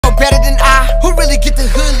better than I? Who really get the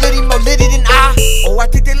hood litty more litty than I? Oh, I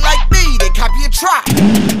think they like me, they copy and try.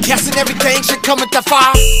 Guessing everything should come at the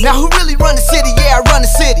fire. Now who really run the city? Yeah, I run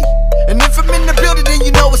the city. And if I'm in the building, then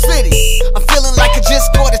you know it's litty. I'm feeling like I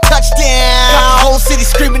just scored a touchdown. Got the whole city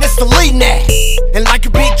screaming, it's the lead now. And like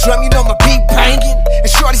a big drum, you know my beat banging. And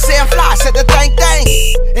shorty say I'm fly, said the thing.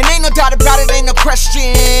 And ain't no doubt about it, ain't no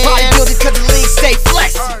question. Probably build it cause the league stay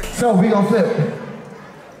flex. So we gon' flip.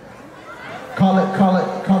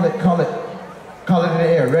 Call it in the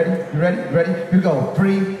air. Ready? You ready? Ready? Here we go.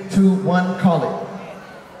 3, 2, 1, call it.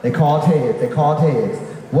 They called heads.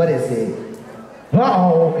 What is it?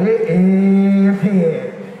 Uh-oh, it is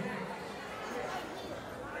head.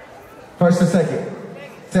 First or second?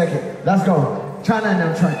 Second. Let's go. Chyna and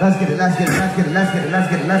them trying. Let's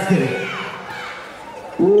get it.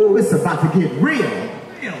 Ooh, it's about to get real.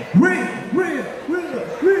 Real.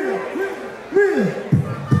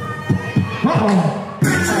 Uh-oh.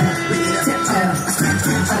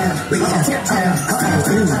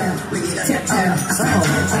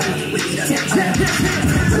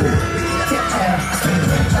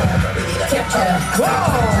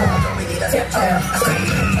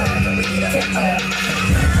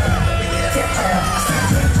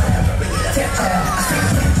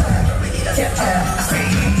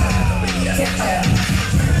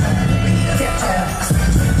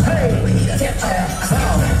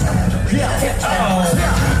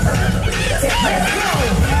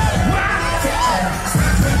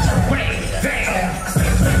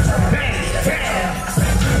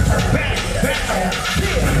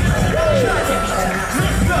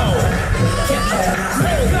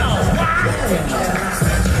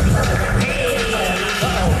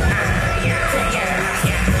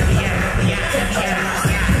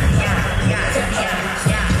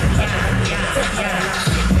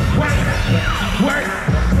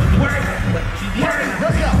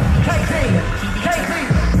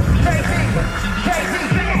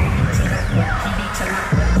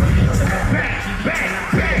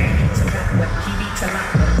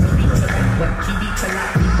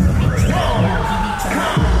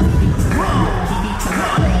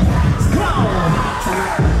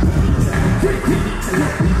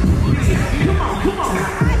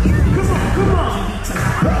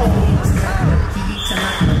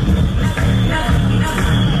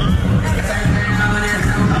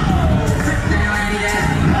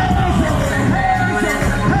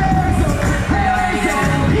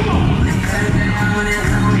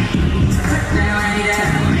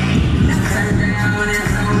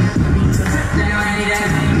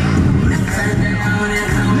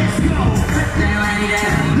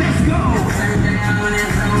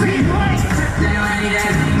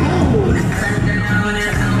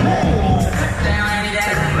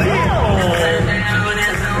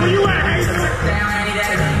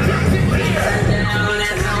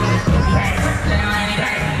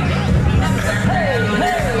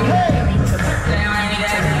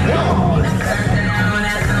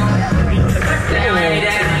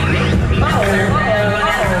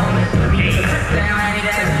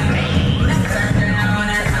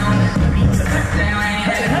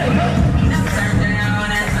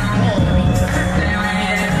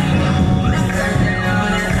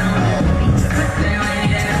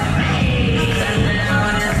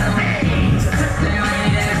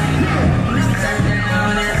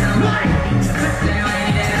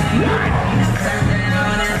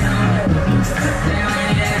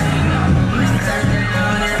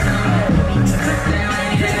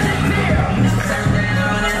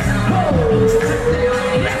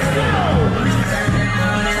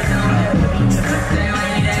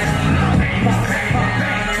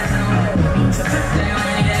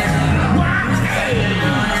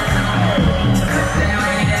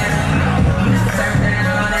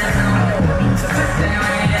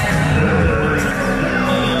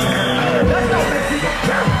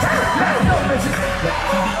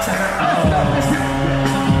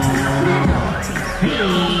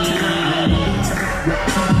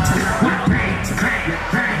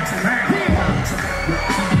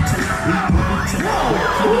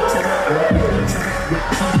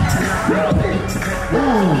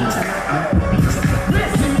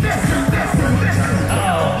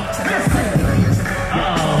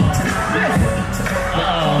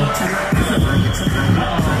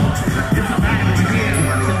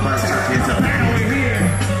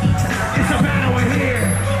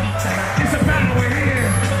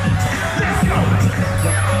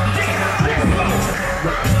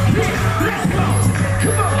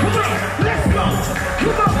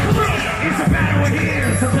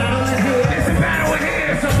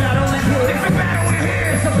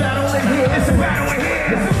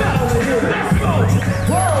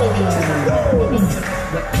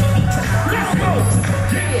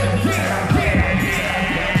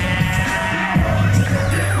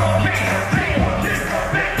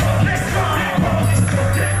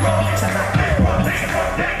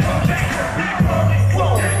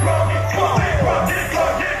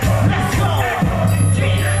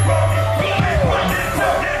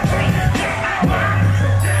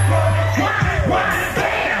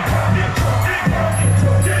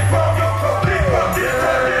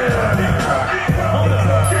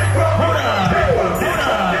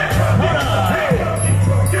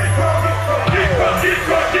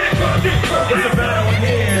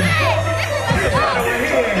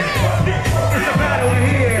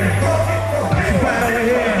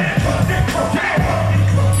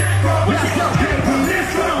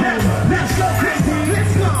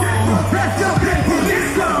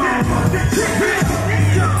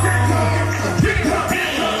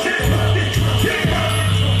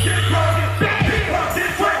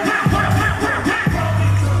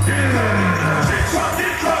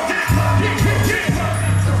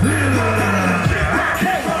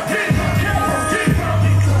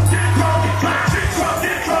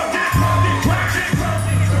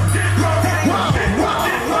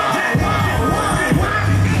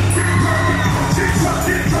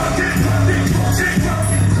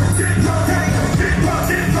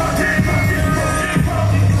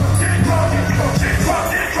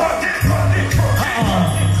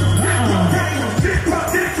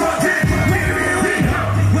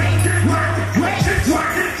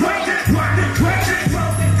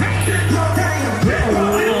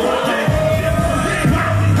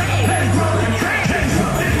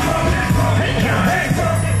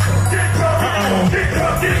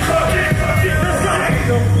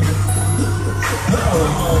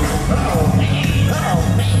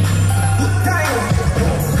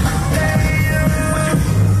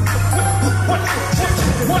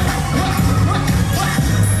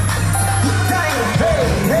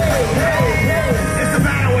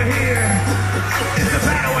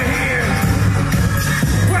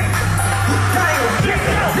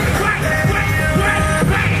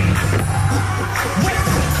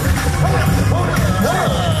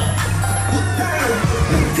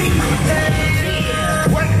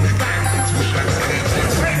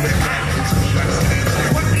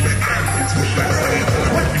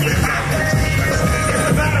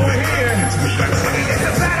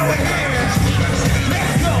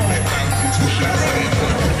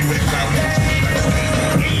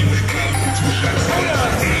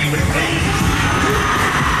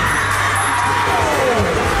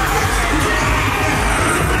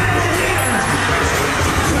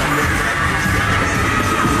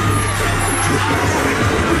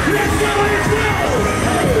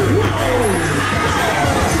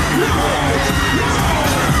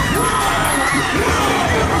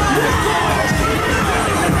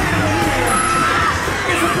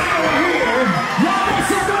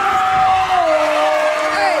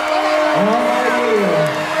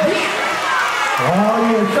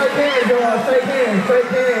 hands, shake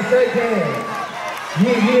hands, shake hands.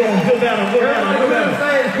 Yeah. Good battle, good battle, good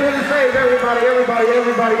battle. Clear the stage,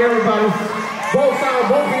 everybody. Both sides,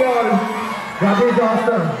 both of y'all. Y'all did y'all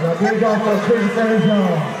stuff. Clear the stage,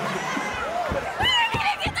 y'all.